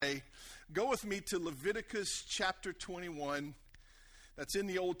Go with me to Leviticus chapter 21. That's in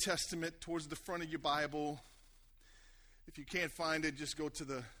the Old Testament, towards the front of your Bible. If you can't find it, just go to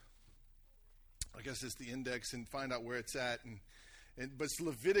the index and find out where it's at. But it's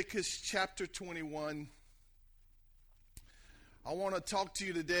Leviticus chapter 21. I want to talk to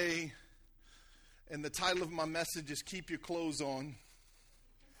you today, and the title of my message is Keep Your Clothes On.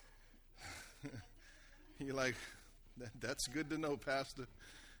 You're like, that's good to know, Pastor.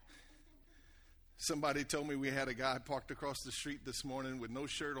 Somebody told me we had a guy parked across the street this morning with no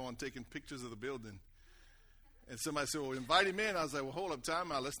shirt on taking pictures of the building. And somebody said, well, invite him in. I was like, well, hold up,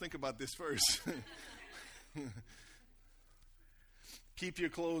 time out. Let's think about this first. Keep your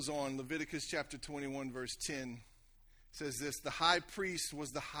clothes on. Leviticus chapter 21, verse 10 says this: the high priest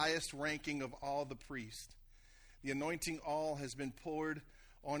was the highest ranking of all the priests. The anointing oil has been poured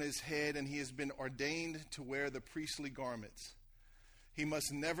on his head, and he has been ordained to wear the priestly garments. He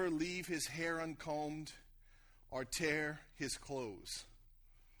must never leave his hair uncombed or tear his clothes.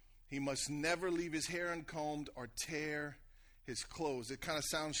 He must never leave his hair uncombed or tear his clothes. It kind of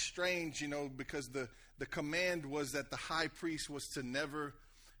sounds strange, because the command was that the high priest was to never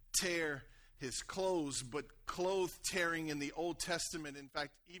tear his clothes. But clothes tearing in the Old Testament, in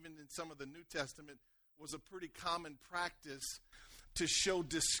fact, even in some of the New Testament, was a pretty common practice to show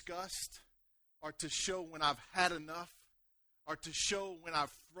disgust or to show when I've had enough, or to show when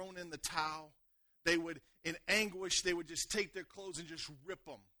I've thrown in the towel. They would, in anguish, they would just take their clothes and just rip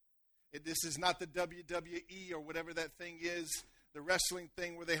them. This is not the WWE or whatever that thing is, the wrestling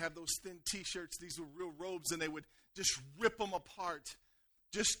thing where they have those thin T-shirts. These were real robes, and they would just rip them apart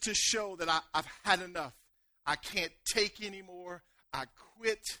just to show that I've had enough. I can't take anymore. I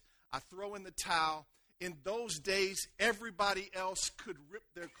quit. I throw in the towel. In those days, everybody else could rip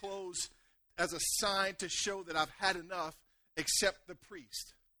their clothes as a sign to show that I've had enough, except the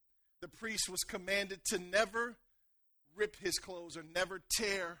priest. The priest was commanded to never rip his clothes or never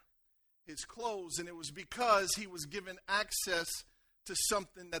tear his clothes. And it was because he was given access to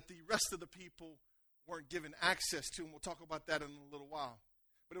something that the rest of the people weren't given access to. And we'll talk about that in a little while.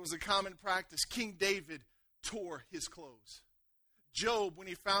 But it was a common practice. King David tore his clothes. Job, when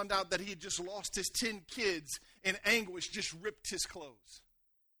he found out that he had just lost his 10 kids, in anguish, just ripped his clothes.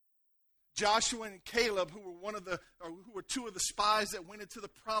 Joshua and Caleb, who were two of the spies that went into the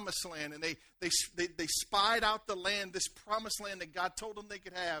promised land, and they spied out the land, this promised land that God told them they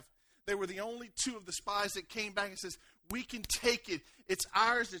could have. They were the only two of the spies that came back and says, we can take it. It's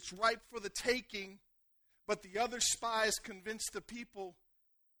ours. It's ripe for the taking. But the other spies convinced the people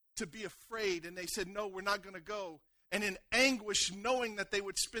to be afraid, and they said, no, we're not going to go. And in anguish, knowing that they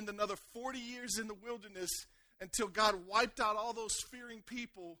would spend another 40 years in the wilderness until God wiped out all those fearing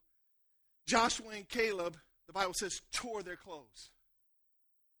people, Joshua and Caleb, the Bible says, tore their clothes.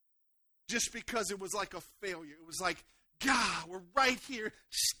 Just because it was like a failure. It was like, God, we're right here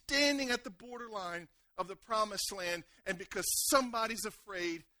standing at the borderline of the promised land. And because somebody's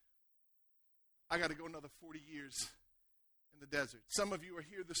afraid, I got to go another 40 years in the desert. Some of you are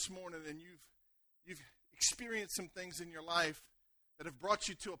here this morning and you've experienced some things in your life that have brought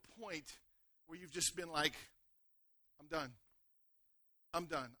you to a point where you've just been like, I'm done. I'm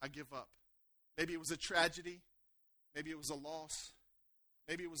done. I give up. Maybe it was a tragedy. Maybe it was a loss.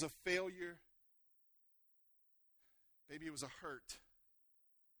 Maybe it was a failure. Maybe it was a hurt.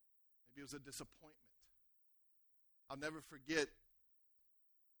 Maybe it was a disappointment. I'll never forget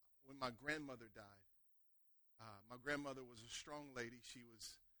when my grandmother died. My grandmother was a strong lady. She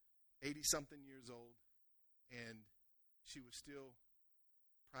was 80-something years old, and she was still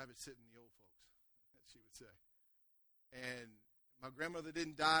private sitting the old folks, as she would say. And my grandmother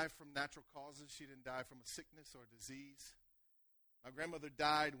didn't die from natural causes. She didn't die from a sickness or a disease. My grandmother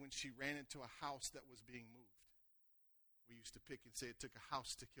died when she ran into a house that was being moved. We used to pick and say it took a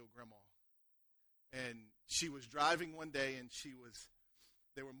house to kill grandma. And she was driving one day, and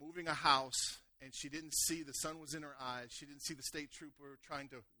they were moving a house, and she didn't see, the sun was in her eyes. She didn't see the state trooper trying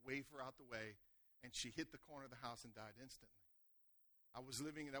to wave her out the way, and she hit the corner of the house and died instantly.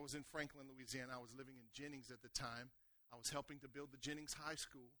 That was in Franklin, Louisiana. I was living in Jennings at the time. I was helping to build the Jennings High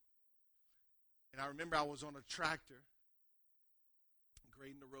School. And I remember I was on a tractor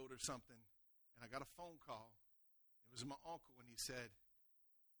grading the road or something, and I got a phone call. It was my uncle, and he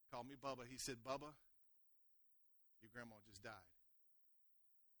called me Bubba. He said, Bubba, your grandma just died.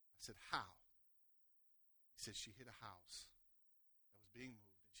 I said, how? He said, she hit a house that was being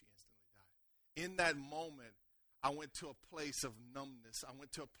moved, and she instantly died. In that moment, I went to a place of numbness. I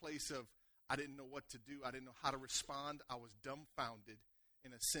went to a place of, I didn't know what to do. I didn't know how to respond. I was dumbfounded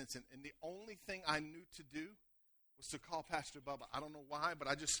in a sense. And the only thing I knew to do was to call Pastor Bubba. I don't know why, but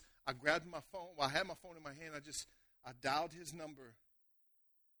I grabbed my phone. Well, I had my phone in my hand. I dialed his number.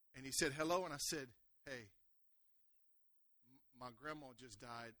 And he said, hello. And I said, hey, my grandma just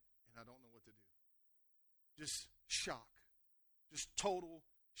died, and I don't know what to do. Just shock. Just total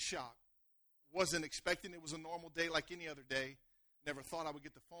shock. Wasn't expecting it was a normal day like any other day. Never thought I would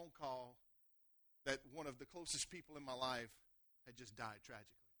get the phone call that one of the closest people in my life had just died tragically.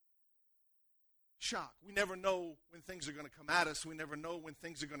 Shock. We never know when things are going to come at us. We never know when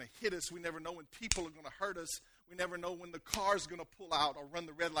things are going to hit us. We never know when people are going to hurt us. We never know when the car's going to pull out or run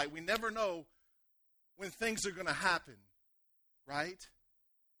the red light. We never know when things are going to happen, right?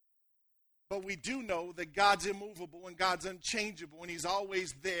 But we do know that God's immovable and God's unchangeable, and he's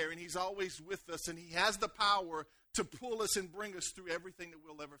always there, and he's always with us, and he has the power to pull us and bring us through everything that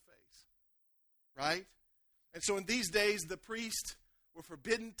we'll ever face, right? And so in these days, the priests were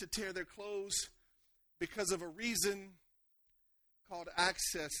forbidden to tear their clothes because of a reason called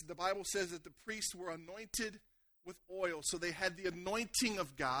access. The Bible says that the priests were anointed with oil, so they had the anointing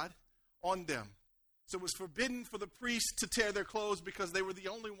of God on them. So it was forbidden for the priests to tear their clothes because they were the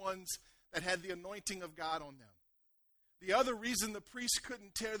only ones that had the anointing of God on them. The other reason the priests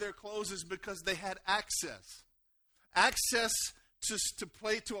couldn't tear their clothes is because they had access. Access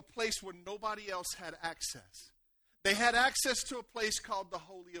to a place where nobody else had access. They had access to a place called the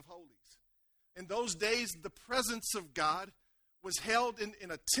Holy of Holies. In those days, the presence of God was held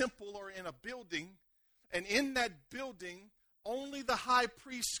in a temple or in a building, and in that building, only the high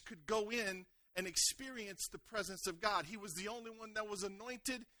priest could go in and experience the presence of God. He was the only one that was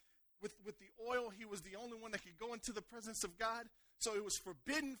anointed with the oil. He was the only one that could go into the presence of God. So it was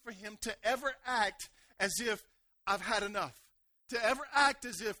forbidden for him to ever act as if I've had enough, to ever act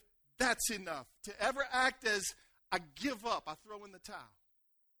as if that's enough, to ever act as I give up, I throw in the towel.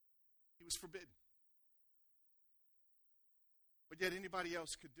 He was forbidden. But yet anybody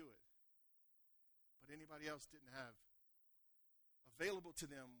else could do it. But anybody else didn't have available to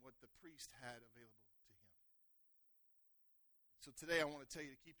them what the priest had available to him. So today I want to tell you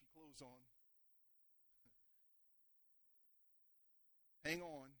to keep your clothes on. Hang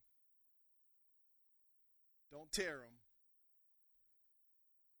on. Don't tear them.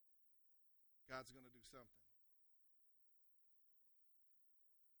 God's going to do something.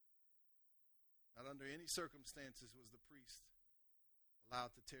 Not under any circumstances was the priest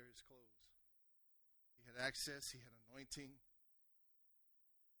allowed to tear his clothes. He had access. He had anointing.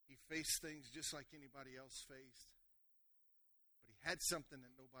 He faced things just like anybody else faced. But he had something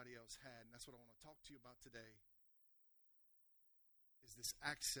that nobody else had. And that's what I want to talk to you about today. Is this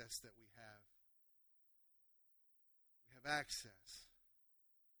access that we have. We have access.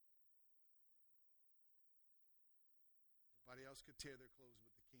 Everybody else could tear their clothes,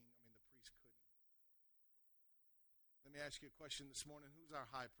 but the priest couldn't. Let me ask you a question this morning. Who's our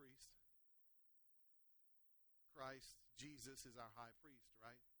high priest? Christ. Jesus is our high priest,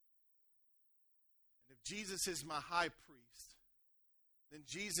 right? And if Jesus is my high priest, then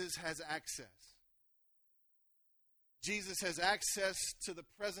Jesus has access. Jesus has access to the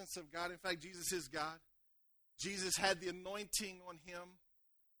presence of God. In fact, Jesus is God. Jesus had the anointing on him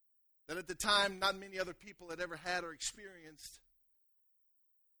that at the time not many other people had ever had or experienced.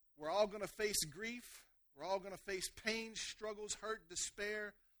 We're all going to face grief. We're all going to face pain, struggles, hurt,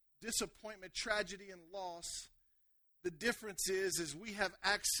 despair, disappointment, tragedy, and loss. The difference is we have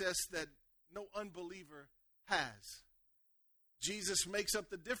access that no unbeliever has. Jesus makes up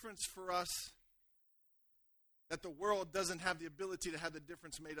the difference for us that the world doesn't have the ability to have the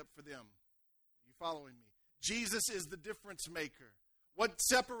difference made up for them. Are you following me? Jesus is the difference maker. What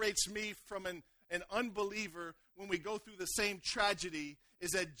separates me from an unbeliever when we go through the same tragedy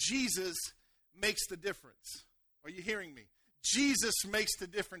is that Jesus makes the difference. Are you hearing me? Jesus makes the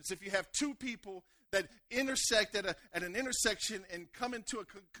difference. If you have two people that intersect at an intersection and come into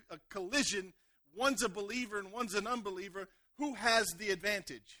a collision, one's a believer and one's an unbeliever, who has the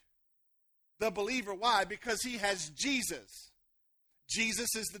advantage? The believer. Why? Because he has Jesus.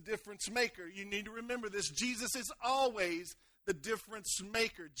 Jesus is the difference maker. You need to remember this. Jesus is always the difference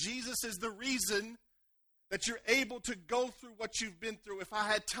maker. Jesus is the reason that you're able to go through what you've been through. If I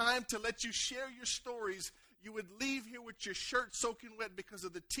had time to let you share your stories, you would leave here with your shirt soaking wet because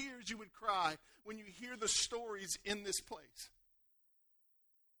of the tears you would cry when you hear the stories in this place.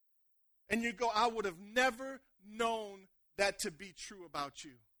 And you go, I would have never known that to be true about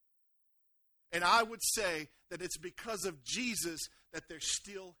you. And I would say that it's because of Jesus that they're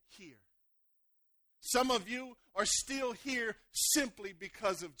still here. Some of you are still here simply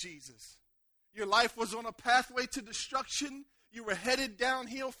because of Jesus. Your life was on a pathway to destruction. You were headed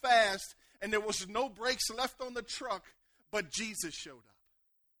downhill fast, and there was no brakes left on the truck, but Jesus showed up.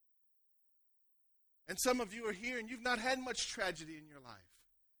 And some of you are here and you've not had much tragedy in your life.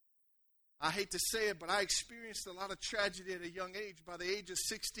 I hate to say it, but I experienced a lot of tragedy at a young age. By the age of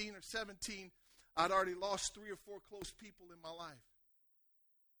 16 or 17, I'd already lost 3 or 4 close people in my life.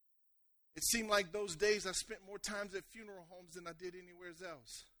 It seemed like those days I spent more times at funeral homes than I did anywhere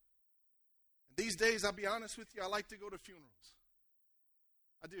else. And these days, I'll be honest with you, I like to go to funerals.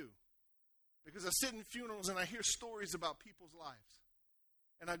 I do. Because I sit in funerals and I hear stories about people's lives.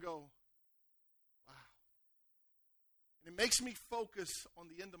 And I go, wow. And it makes me focus on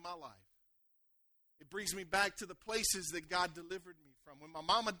the end of my life. It brings me back to the places that God delivered me from. When my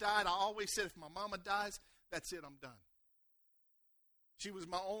mama died, I always said, if my mama dies, that's it, I'm done. She was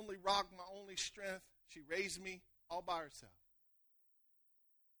my only rock, my only strength. She raised me all by herself.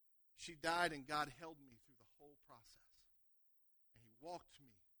 She died and God held me through the whole process. And he walked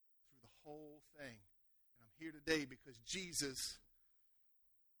me through the whole thing. And I'm here today because Jesus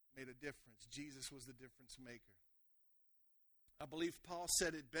made a difference. Jesus was the difference maker. I believe Paul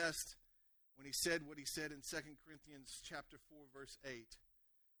said it best when he said what he said in 2 Corinthians chapter 4, verse 8.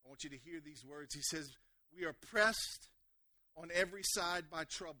 I want you to hear these words. He says, we are pressed on every side by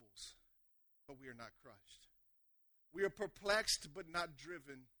troubles, but we are not crushed. We are perplexed, but not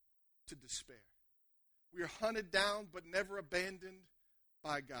driven to despair. We are hunted down, but never abandoned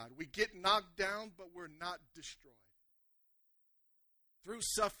by God. We get knocked down, but we're not destroyed. Through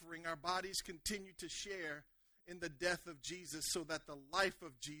suffering, our bodies continue to share in the death of Jesus so that the life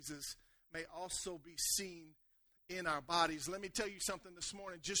of Jesus may also be seen in our bodies. Let me tell you something this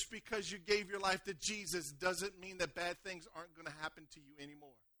morning. Just because you gave your life to Jesus doesn't mean that bad things aren't going to happen to you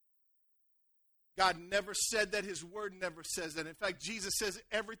anymore. God never said that. His word never says that. In fact, Jesus says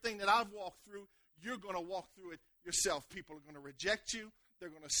everything that I've walked through, you're going to walk through it yourself. People are going to reject you. They're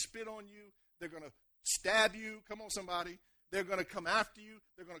going to spit on you. They're going to stab you. Come on, somebody. They're going to come after you.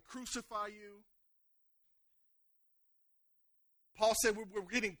 They're going to crucify you. Paul said we're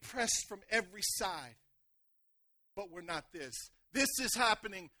getting pressed from every side, but we're not this. This is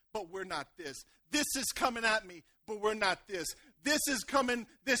happening, but we're not this. This is coming at me, but we're not this. This is coming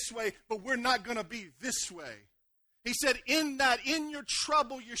this way, but we're not going to be this way. He said in your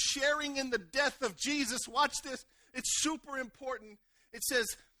trouble, you're sharing in the death of Jesus. Watch this. It's super important. It says,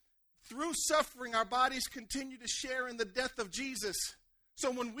 through suffering, our bodies continue to share in the death of Jesus. So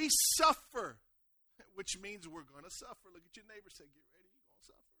when we suffer, which means we're going to suffer. Look at your neighbor and say, get ready, you're going to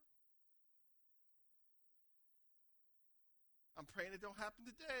suffer. I'm praying it don't happen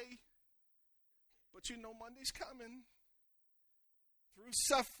today. But you know Monday's coming. Through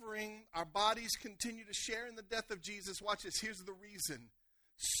suffering, our bodies continue to share in the death of Jesus. Watch this. Here's the reason.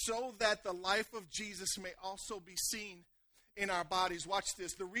 So that the life of Jesus may also be seen in our bodies. Watch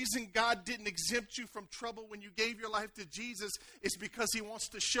this. The reason God didn't exempt you from trouble when you gave your life to Jesus is because he wants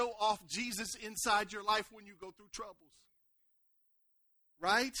to show off Jesus inside your life when you go through troubles.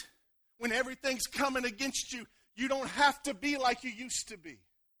 Right? When everything's coming against you, you don't have to be like you used to be.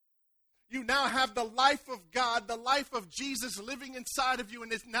 You now have the life of God, the life of Jesus living inside of you,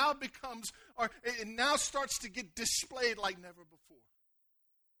 and it now becomes, or it now starts to get displayed like never before.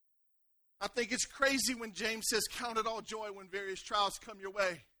 I think it's crazy when James says, count it all joy when various trials come your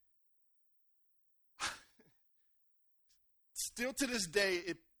way. Still to this day,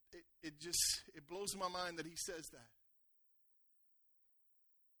 it blows my mind that he says that.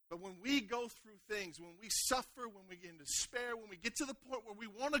 But when we go through things, when we suffer, when we get in despair, when we get to the point where we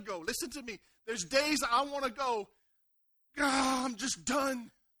want to go, listen to me, there's days I want to go, God, I'm just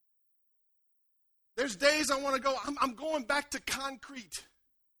done. There's days I want to go, I'm going back to concrete.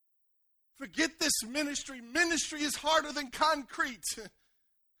 Forget this ministry. Ministry is harder than concrete.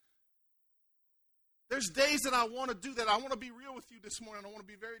 There's days that I want to do that. I want to be real with you this morning. I want to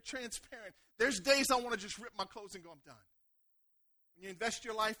be very transparent. There's days I want to just rip my clothes and go, I'm done. When you invest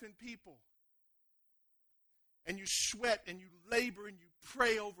your life in people and you sweat and you labor and you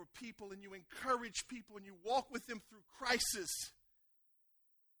pray over people and you encourage people and you walk with them through crisis,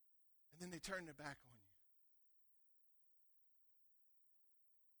 and then they turn their back on you.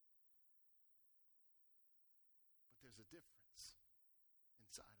 There's a difference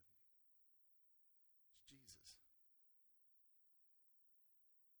inside of me. It's Jesus.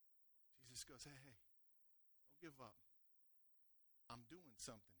 Jesus goes, hey, don't give up. I'm doing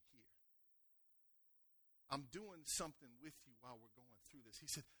something here. I'm doing something with you while we're going through this. He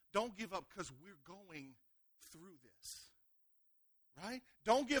said, don't give up because we're going through this. Right?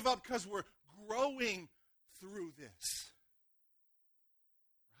 Don't give up because we're growing through this.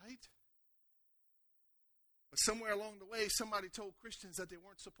 Right? But somewhere along the way, somebody told Christians that they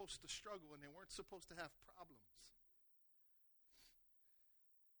weren't supposed to struggle and they weren't supposed to have problems.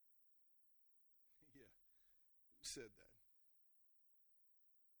 Yeah, who said that?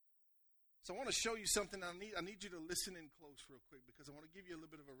 So I want to show you something. I need you to listen in close real quick because I want to give you a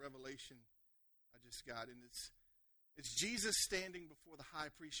little bit of a revelation I just got. And it's Jesus standing before the high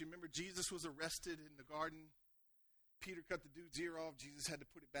priest. You remember Jesus was arrested in the garden. Peter cut the dude's ear off. Jesus had to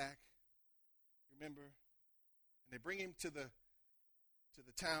put it back. Remember? And they bring him to the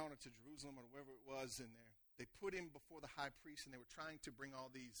town or to Jerusalem or wherever it was, and they put him before the high priest, and they were trying to bring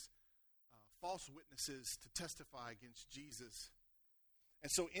all these false witnesses to testify against Jesus.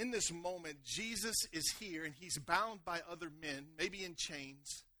 And so in this moment, Jesus is here, and he's bound by other men, maybe in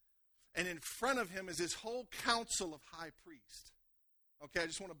chains. And in front of him is this whole council of high priests. Okay, I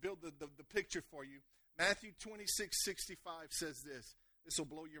just want to build the picture for you. Matthew 26:65 says this. This will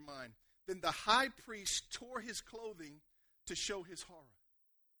blow your mind. Then the high priest tore his clothing to show his horror.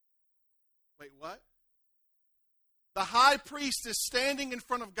 Wait, what? The high priest is standing in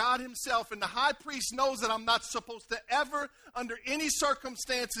front of God himself, and the high priest knows that I'm not supposed to ever, under any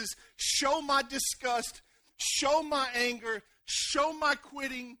circumstances, show my disgust, show my anger, show my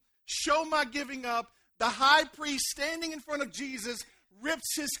quitting, show my giving up. The high priest standing in front of Jesus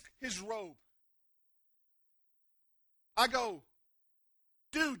rips his robe. I go,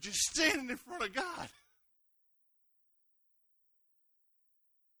 dude, you're standing in front of God.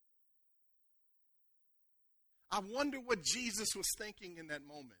 I wonder what Jesus was thinking in that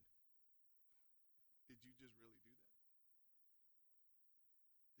moment. Did you just really do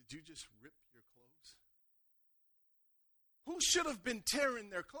that? Did you just rip your clothes? Who should have been tearing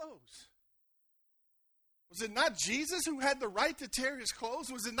their clothes? Was it not Jesus who had the right to tear his clothes?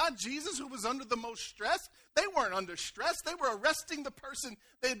 Was it not Jesus who was under the most stress? They weren't under stress. They were arresting the person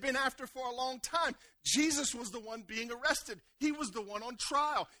they had been after for a long time. Jesus was the one being arrested. He was the one on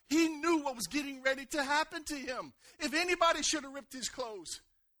trial. He knew what was getting ready to happen to him. If anybody should have ripped his clothes,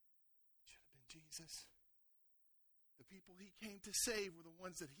 it should have been Jesus. The people he came to save were the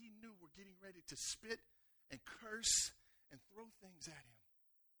ones that he knew were getting ready to spit and curse and throw things at him.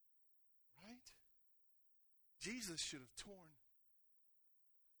 Right? Jesus should have torn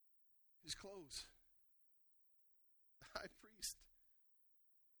his clothes. The high priest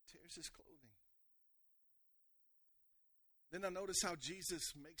tears his clothing. Then I notice how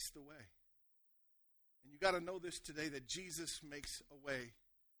Jesus makes the way. And you got to know this today, that Jesus makes a way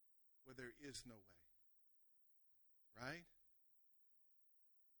where there is no way. Right?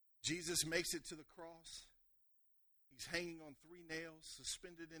 Jesus makes it to the cross. He's hanging on 3 nails,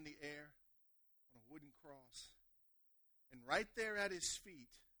 suspended in the air, on a wooden cross. And right there at his feet,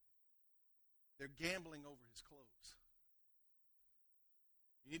 they're gambling over his clothes.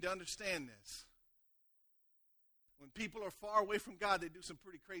 You need to understand this. When people are far away from God, they do some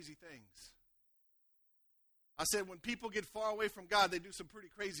pretty crazy things. I said when people get far away from God, they do some pretty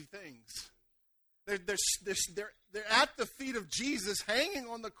crazy things. They're at the feet of Jesus, hanging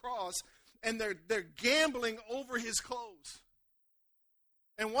on the cross, and they're gambling over his clothes.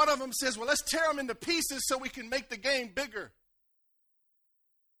 And one of them says, well, let's tear them into pieces so we can make the game bigger.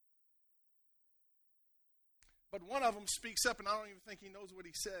 But one of them speaks up, and I don't even think he knows what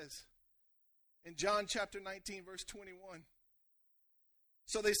he says. In John chapter 19, verse 21.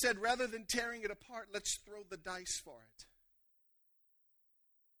 So they said, rather than tearing it apart, let's throw the dice for it.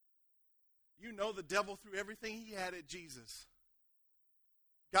 You know the devil threw everything he had at Jesus.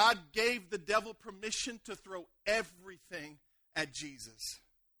 God gave the devil permission to throw everything at Jesus.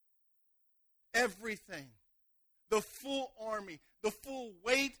 Everything. The full army, the full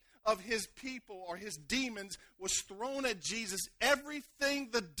weight of his people or his demons was thrown at Jesus. Everything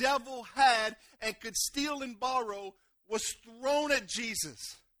the devil had and could steal and borrow was thrown at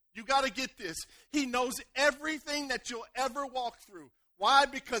Jesus. You got to get this. He knows everything that you'll ever walk through. Why?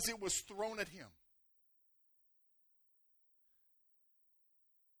 Because it was thrown at him.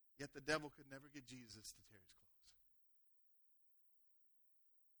 Yet the devil could never get Jesus to tear his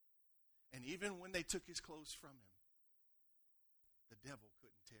clothes. And even when they took his clothes from him, the devil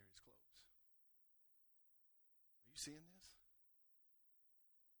couldn't tear his clothes. Are you seeing this?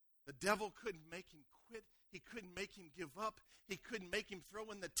 The devil couldn't make him quit. He couldn't make him give up. He couldn't make him throw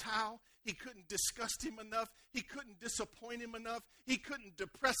in the towel. He couldn't disgust him enough. He couldn't disappoint him enough. He couldn't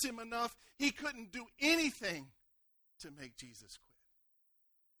depress him enough. He couldn't do anything to make Jesus quit.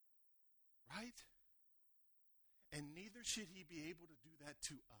 Right? And neither should he be able to do that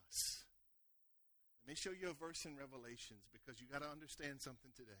to us. Let me show you a verse in Revelations, because you got to understand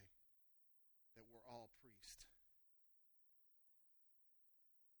something today, that we're all priests.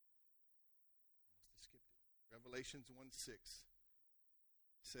 I must have skipped it. Galatians 1:6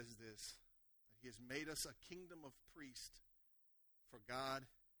 says this, that he has made us a kingdom of priests for God,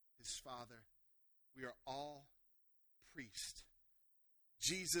 his Father. We are all priests.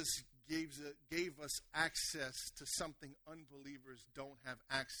 Jesus gave us access to something unbelievers don't have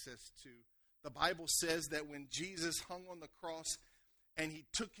access to. The Bible says that when Jesus hung on the cross and he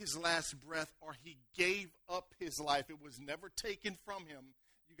took his last breath, or he gave up his life, it was never taken from him.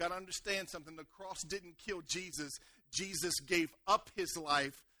 You got to understand something. The cross didn't kill Jesus. Jesus gave up his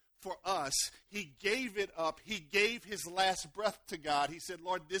life for us. He gave it up. He gave his last breath to God. He said,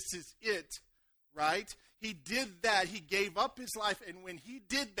 Lord, this is it, right? He did that. He gave up his life. And when he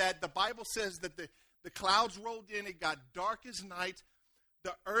did that, the Bible says that the clouds rolled in. It got dark as night.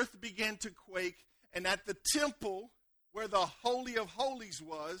 The earth began to quake. And at the temple where the Holy of Holies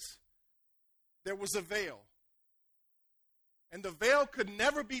was, there was a veil. And the veil could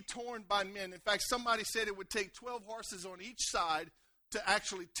never be torn by men. In fact, somebody said it would take 12 horses on each side to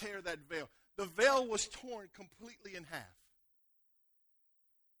actually tear that veil. The veil was torn completely in half.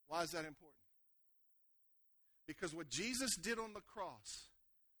 Why is that important? Because what Jesus did on the cross,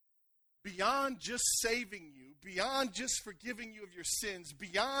 beyond just saving you, beyond just forgiving you of your sins,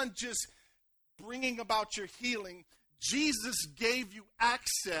 beyond just bringing about your healing, Jesus gave you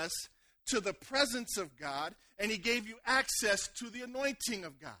access to the presence of God, and he gave you access to the anointing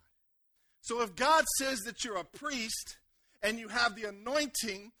of God. So if God says that you're a priest, and you have the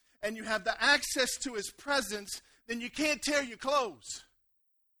anointing, and you have the access to his presence, then you can't tear your clothes.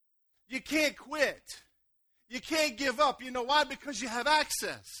 You can't quit. You can't give up. You know why? Because you have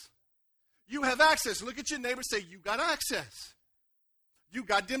access. You have access. Look at your neighbor, say, you got access. You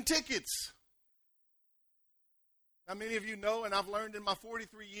got them tickets. Now, many of you know, and I've learned in my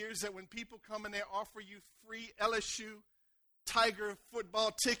 43 years, that when people come and they offer you free LSU Tiger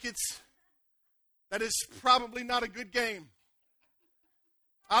football tickets, that is probably not a good game.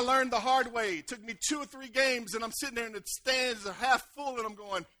 I learned the hard way. It took me 2 or 3 games, and I'm sitting there, and the stands are half full, and I'm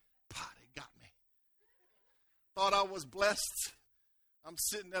going, they got me. Thought I was blessed. I'm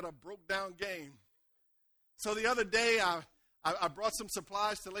sitting at a broke-down game. So the other day, I brought some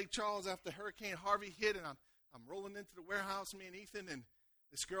supplies to Lake Charles after Hurricane Harvey hit, and I'm rolling into the warehouse, me and Ethan, and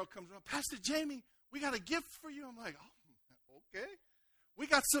this girl comes around, Pastor Jamie, we got a gift for you. I'm like, oh, okay. We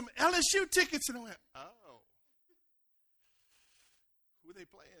got some LSU tickets. And I went, oh. Who are they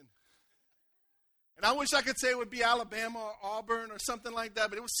playing? And I wish I could say it would be Alabama or Auburn or something like that,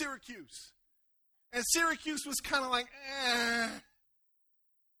 but it was Syracuse. And Syracuse was kind of like, eh. And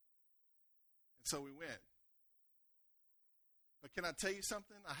so we went. But can I tell you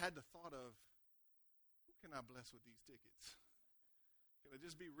something? I had the thought of, who can I bless with these tickets? Can I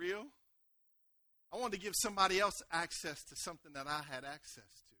just be real? I wanted to give somebody else access to something that I had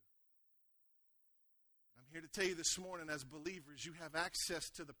access to. I'm here to tell you this morning, as believers, you have access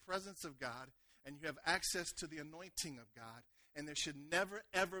to the presence of God, and you have access to the anointing of God, and there should never,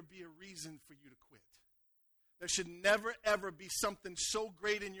 ever be a reason for you to quit. There should never, ever be something so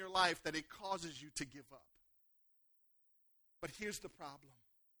great in your life that it causes you to give up. But here's the problem.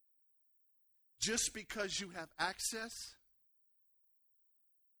 Just because you have access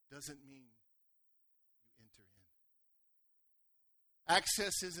doesn't mean you enter in.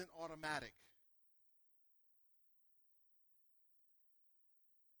 Access isn't automatic.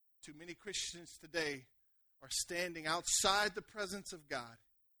 Too many Christians today are standing outside the presence of God.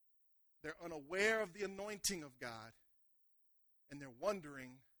 They're unaware of the anointing of God, and they're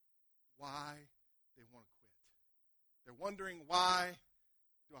wondering why they want to quit. They're wondering, why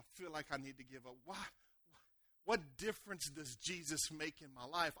do I feel like I need to give up? Why? What difference does Jesus make in my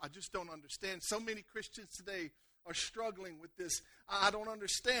life? I just don't understand. So many Christians today are struggling with this. I don't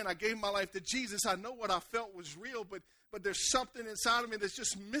understand. I gave my life to Jesus. I know what I felt was real, but there's something inside of me that's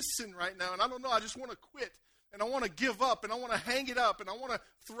just missing right now. And I don't know. I just want to quit. And I want to give up. And I want to hang it up. And I want to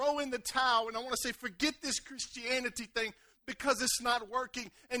throw in the towel. And I want to say, forget this Christianity thing because it's not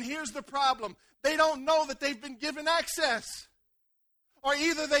working. And here's the problem. They don't know that they've been given access. Or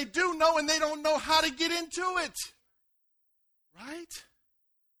either they do know and they don't know how to get into it. Right?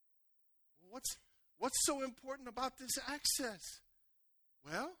 What's so important about this access?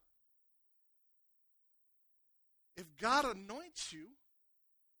 Well, if God anoints you,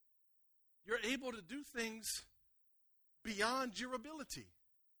 you're able to do things beyond your ability.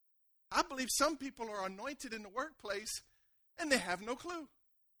 I believe some people are anointed in the workplace and they have no clue.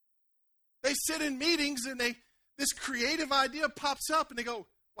 They sit in meetings and this creative idea pops up and they go,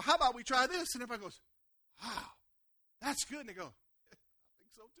 well, how about we try this? And everybody goes, wow, that's good. And they go, I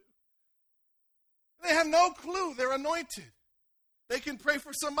think so too. And they have no clue they're anointed. They can pray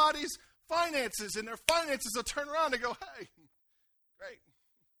for somebody's finances, and their finances will turn around and go, hey, great.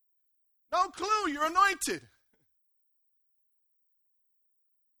 No clue, you're anointed.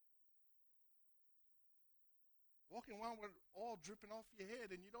 Walking around with oil dripping off your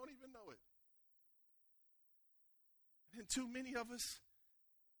head and you don't even know it. And too many of us,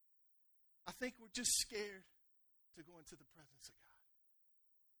 I think we're just scared to go into the presence of God.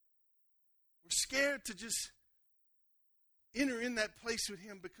 We're scared to just enter in that place with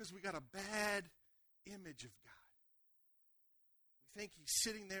him because we got a bad image of God. We think he's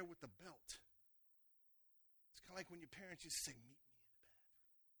sitting there with the belt. It's kind of like when your parents used to say, meet me in the bathroom.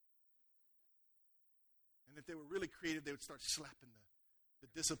 And if they were really creative, they would start slapping the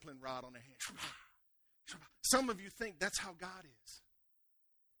discipline rod on their hand. Some of you think that's how God is.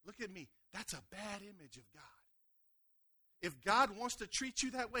 Look at me. That's a bad image of God. If God wants to treat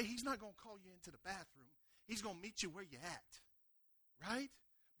you that way, he's not going to call you into the bathroom. He's going to meet you where you're at. Right?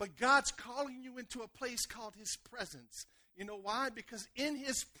 But God's calling you into a place called his presence. You know why? Because in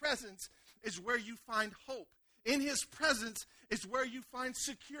his presence is where you find hope. In his presence is where you find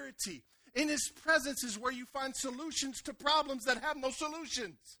security. In his presence is where you find solutions to problems that have no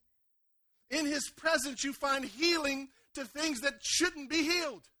solutions. In his presence you find healing to things that shouldn't be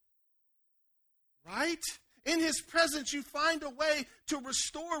healed. Right? In his presence you find a way to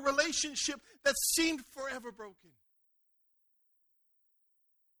restore a relationship that seemed forever broken.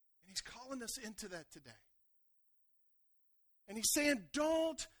 And he's calling us into that today. And he's saying,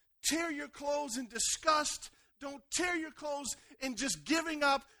 don't tear your clothes in disgust. Don't tear your clothes in just giving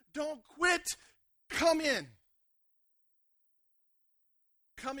up. Don't quit. Come in.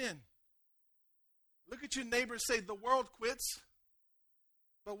 Come in. Look at your neighbor and say, the world quits,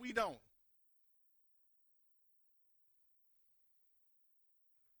 but we don't.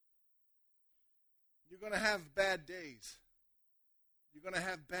 You're going to have bad days. You're going to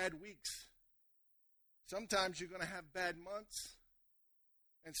have bad weeks. Sometimes you're going to have bad months.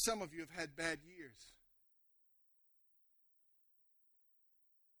 And some of you have had bad years.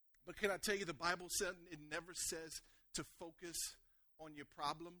 But can I tell you, the Bible said it never says to focus on your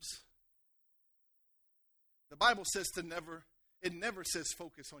problems. The Bible says it never says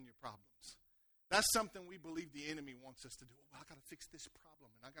focus on your problems. That's something we believe the enemy wants us to do. Well, I got to fix this problem,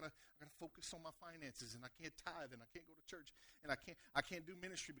 and I got to focus on my finances, and I can't tithe, and I can't go to church, and I can't do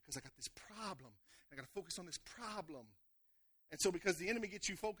ministry because I got this problem. I got to focus on this problem. And so because the enemy gets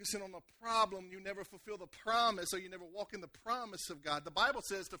you focusing on the problem, you never fulfill the promise, or you never walk in the promise of God. The Bible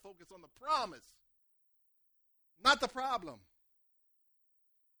says to focus on the promise, not the problem.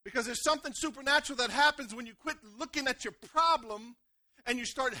 Because there's something supernatural that happens when you quit looking at your problem and you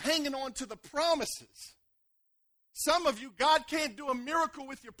start hanging on to the promises. Some of you, God can't do a miracle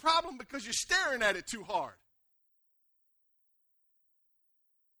with your problem because you're staring at it too hard.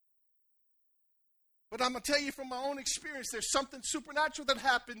 But I'm going to tell you from my own experience, there's something supernatural that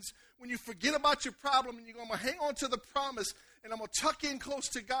happens when you forget about your problem and you're going to hang on to the promise, and I'm going to tuck in close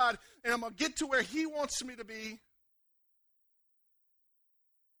to God, and I'm going to get to where he wants me to be.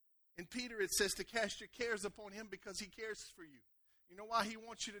 In Peter, it says to cast your cares upon him because he cares for you. You know why he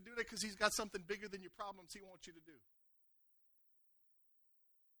wants you to do that? Because he's got something bigger than your problems he wants you to do.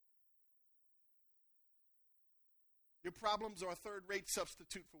 Your problems are a third-rate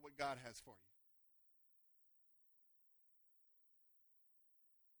substitute for what God has for you.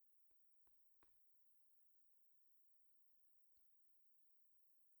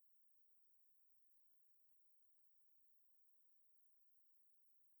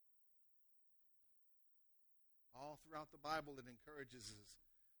 All throughout the Bible, it encourages us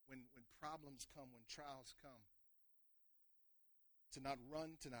when problems come, when trials come, to not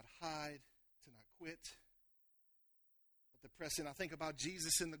run, to not hide, to not quit, but to press in. I think about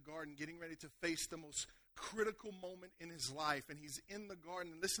Jesus in the garden getting ready to face the most critical moment in his life, and he's in the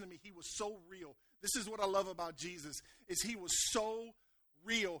garden. And listen to me, he was so real. This is what I love about Jesus, is he was so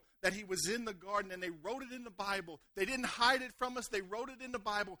real that he was in the garden, and they wrote it in the Bible. They didn't hide it from us. They wrote it in the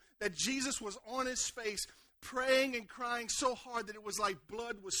Bible that Jesus was on his face, praying and crying so hard that it was like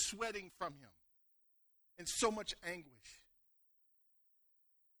blood was sweating from him, and so much anguish.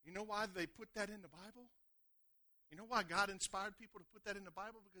 You know why they put that in the Bible? You know why God inspired people to put that in the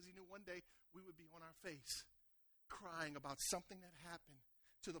Bible? Because he knew one day we would be on our face crying about something that happened,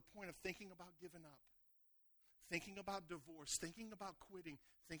 to the point of thinking about giving up, thinking about divorce, thinking about quitting,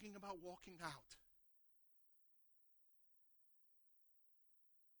 thinking about walking out.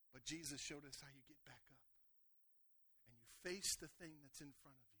 But Jesus showed us how you get back up. And you face the thing that's in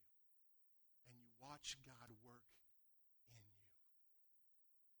front of you. And you watch God work in you.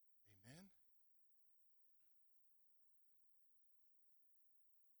 Amen?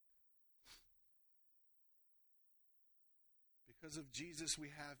 Because of Jesus, we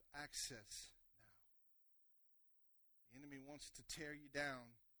have access now. The enemy wants to tear you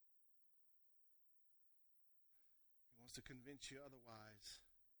down. He wants to convince you otherwise.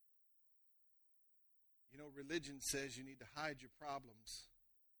 You know, religion says you need to hide your problems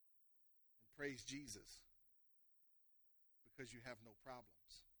and praise Jesus because you have no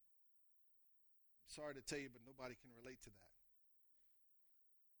problems. I'm sorry to tell you, but nobody can relate to that.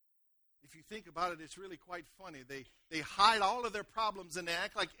 If you think about it, it's really quite funny. They hide all of their problems and they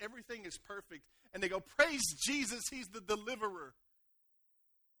act like everything is perfect. And they go, praise Jesus, he's the deliverer.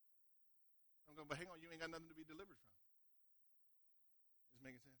 I'm going, but hang on, you ain't got nothing to be delivered from. Is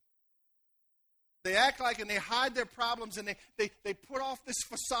making sense? They act like and they hide their problems and they put off this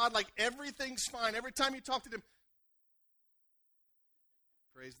facade like everything's fine. Every time you talk to them,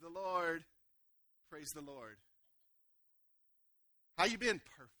 praise the Lord. Praise the Lord. How you been?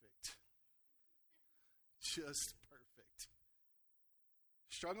 Perfect. Just perfect.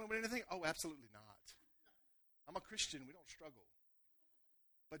 Struggling with anything? Oh, absolutely not. I'm a Christian. We don't struggle.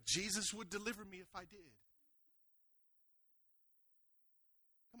 But Jesus would deliver me if I did.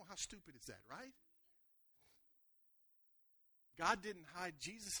 Come on, how stupid is that, right? God didn't hide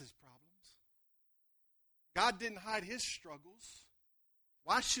Jesus' problems. God didn't hide his struggles.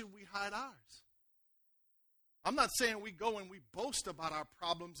 Why should we hide ours? I'm not saying we go and we boast about our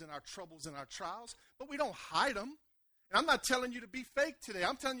problems and our troubles and our trials, but we don't hide them. And I'm not telling you to be fake today.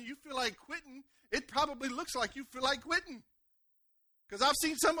 I'm telling you, you feel like quitting. It probably looks like you feel like quitting. Because I've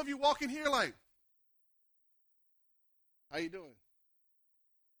seen some of you walk in here like, how you doing?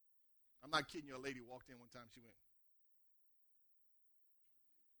 I'm not kidding you. A lady walked in one time. She went.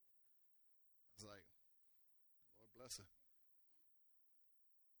 I was like, Lord bless her.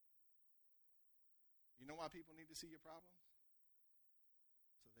 You know why people need to see your problems?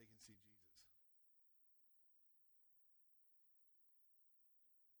 So they can see Jesus.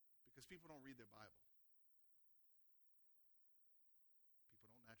 Because people don't read their Bible.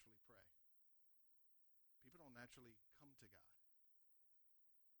 People don't naturally pray. People don't naturally come to God.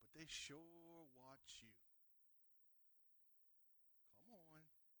 But they sure watch you. Come on.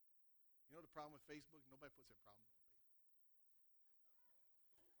 You know the problem with Facebook? Nobody puts their problems on Facebook.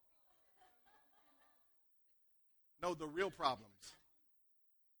 No, the real problems.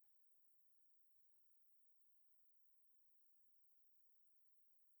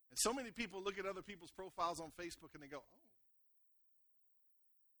 And so many people look at other people's profiles on Facebook and they go, oh, I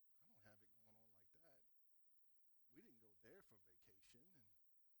don't have it going on like that. We didn't go there for vacation.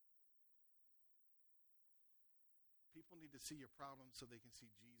 And people need to see your problems so they can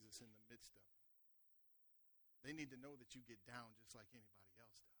see Jesus in the midst of them. They need to know that you get down just like anybody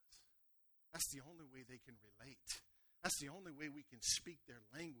else does. That's the only way they can relate. That's the only way we can speak their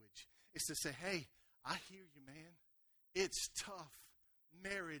language, is to say, hey, I hear you, man. It's tough.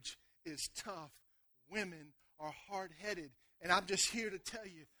 Marriage is tough. Women are hard-headed. And I'm just here to tell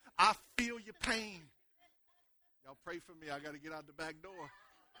you, I feel your pain. Y'all pray for me. I got to get out the back door.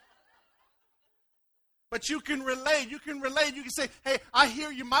 But you can relate. You can relate. You can say, hey, I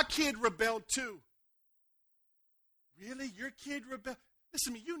hear you. My kid rebelled too. Really? Your kid rebelled?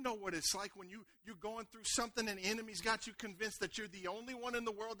 Listen to me, you know what it's like when you're going through something and the enemy's got you convinced that you're the only one in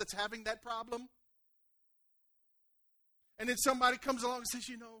the world that's having that problem. And then somebody comes along and says,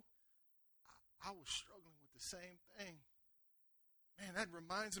 you know, I was struggling with the same thing. Man, that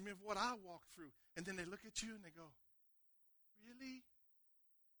reminds me of what I walked through. And then they look at you and they go, really?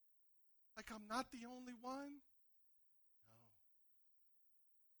 Like I'm not the only one? No.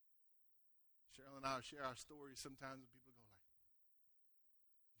 Cheryl and I share our stories sometimes and people go like,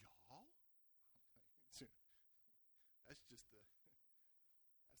 y'all? That's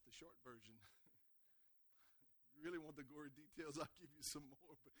the short version. You really want the gory details, I'll give you some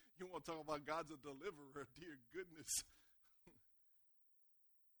more. But you want to talk about God's a deliverer, dear goodness.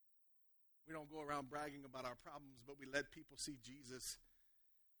 We don't go around bragging about our problems, but we let people see Jesus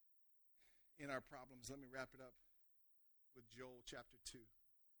in our problems. Let me wrap it up with Joel chapter 2.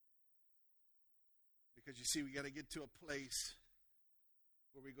 Because you see, we got to get to a place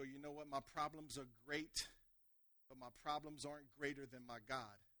where we go, you know what, my problems are great, but my problems aren't greater than my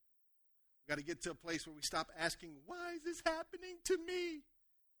God. We got to get to a place where we stop asking, why is this happening to me?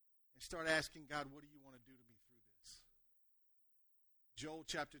 And start asking God, what do you want to do to me through this? Joel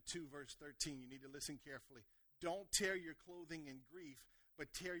chapter 2, verse 13. You need to listen carefully. Don't tear your clothing in grief,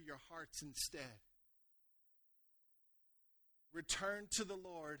 but tear your hearts instead. Return to the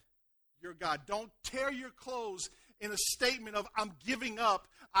Lord your God. Don't tear your clothes in a statement of, I'm giving up,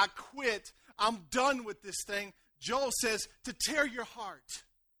 I quit, I'm done with this thing. Joel says to tear your heart.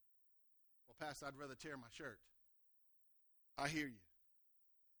 Well, Pastor, I'd rather tear my shirt. I hear you.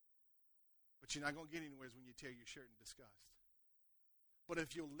 But you're not going to get anywhere when you tear your shirt in disgust. But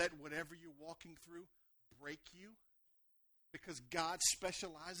if you'll let whatever you're walking through break you, because God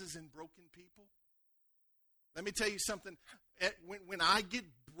specializes in broken people. Let me tell you something. When I get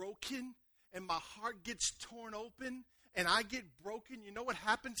broken and my heart gets torn open and I get broken, you know what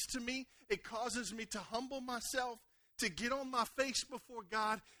happens to me? It causes me to humble myself, to get on my face before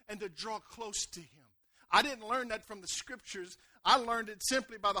God, and to draw close to Him. I didn't learn that from the scriptures. I learned it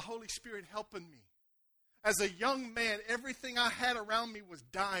simply by the Holy Spirit helping me. As a young man, everything I had around me was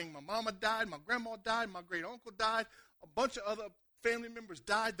dying. My mama died, my grandma died, my great uncle died, a bunch of other family members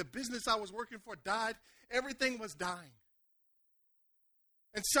died. The business I was working for died. Everything was dying.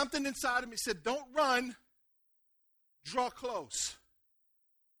 And something inside of me said, don't run, draw close.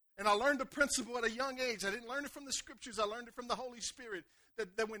 And I learned the principle at a young age. I didn't learn it from the scriptures. I learned it from the Holy Spirit.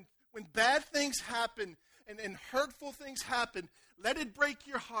 That when bad things happen and hurtful things happen, let it break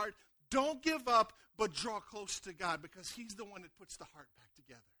your heart. Don't give up, but draw close to God, because He's the one that puts the heart back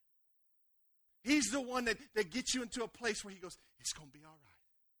together. He's the one that gets you into a place where He goes, it's going to be all right.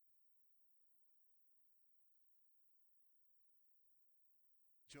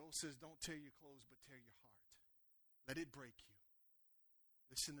 Joel says, don't tear your clothes, but tear your heart. Let it break you.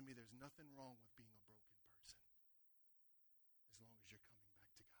 Listen to me, there's nothing wrong with being a broken person as long as you're coming back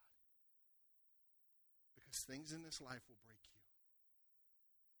to God. Because things in this life will break you.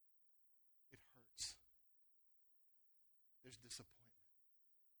 It hurts. There's disappointment.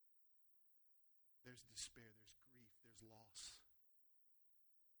 There's despair. There's grief. There's loss.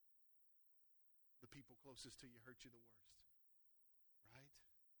 The people closest to you hurt you the worst. Right?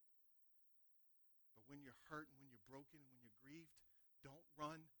 But when you're hurt, when you're broken, when you're grieved, don't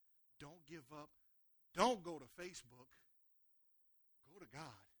run. Don't give up. Don't go to Facebook. Go to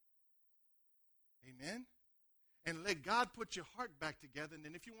God. Amen? And let God put your heart back together. And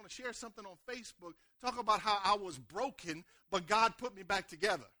then if you want to share something on Facebook, talk about how I was broken, but God put me back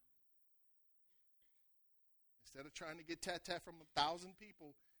together. Instead of trying to get tat-tat from 1,000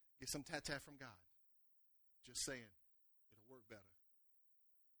 people, get some tat-tat from God. Just saying. It'll work better.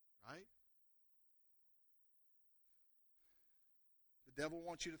 Right? The devil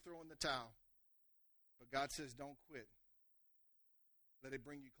wants you to throw in the towel. But God says, don't quit. Let it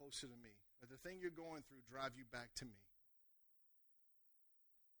bring you closer to me. Let the thing you're going through drive you back to me.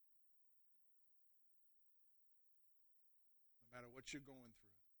 No matter what you're going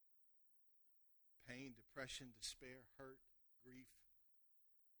through. Pain, depression, despair, hurt, grief,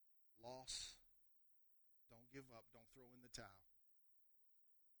 loss. Don't give up. Don't throw in the towel.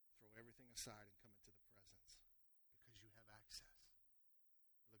 Throw everything aside and come into the presence, because you have access.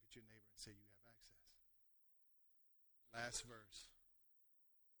 Look at your neighbor and say, you have access. Last verse.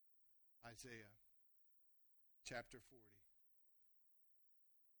 Isaiah chapter 40.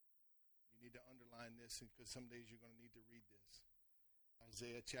 You need to underline this, because some days you're going to need to read this.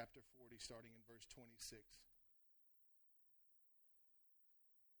 Isaiah chapter 40, starting in verse 26.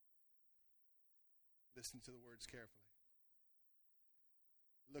 Listen to the words carefully.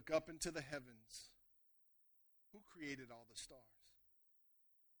 Look up into the heavens. Who created all the stars?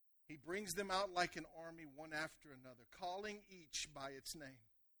 He brings them out like an army, one after another, calling each by its name.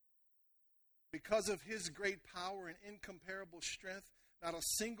 Because of His great power and incomparable strength, not a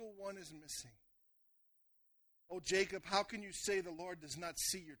single one is missing. O Jacob, how can you say the Lord does not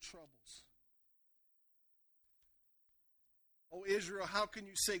see your troubles? O Israel, how can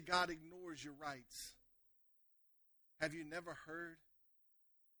you say God ignores your rights? Have you never heard?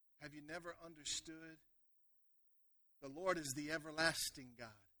 Have you never understood? The Lord is the everlasting God,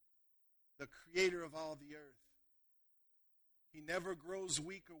 the creator of all the earth. He never grows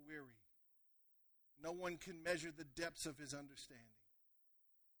weak or weary. No one can measure the depths of His understanding.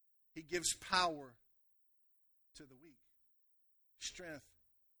 He gives power to the weak, strength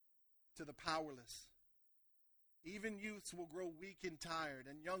to the powerless. Even youths will grow weak and tired,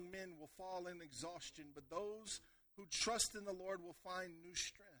 and young men will fall in exhaustion. But those who trust in the Lord will find new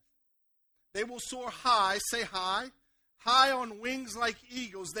strength. They will soar high, say high, high on wings like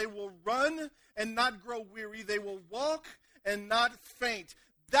eagles. They will run and not grow weary. They will walk and not faint.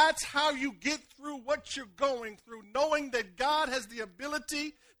 That's how you get through what you're going through, knowing that God has the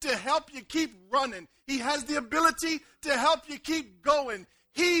ability to help you keep running. He has the ability to help you keep going.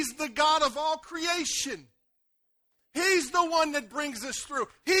 He's the God of all creation. He's the one that brings us through.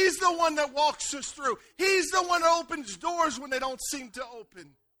 He's the one that walks us through. He's the one that opens doors when they don't seem to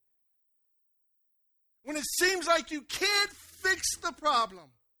open. When it seems like you can't fix the problem,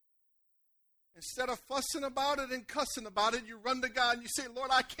 instead of fussing about it and cussing about it, you run to God and you say,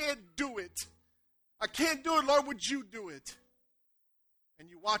 Lord, I can't do it. I can't do it. Lord, would you do it? And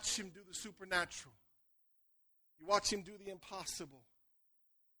you watch him do the supernatural. You watch him do the impossible.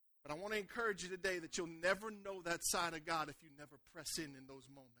 But I want to encourage you today that you'll never know that side of God if you never press in those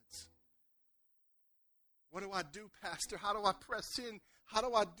moments. What do I do, Pastor? How do I press in? How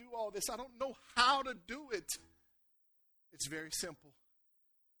do I do all this? I don't know how to do it. It's very simple.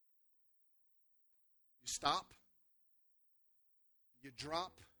 You stop, you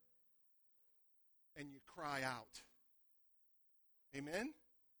drop, and you cry out. Amen?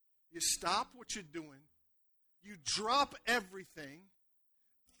 You stop what you're doing. You drop everything,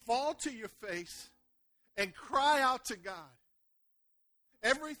 fall to your face, and cry out to God.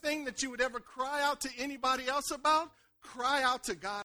 Everything that you would ever cry out to anybody else about, cry out to God.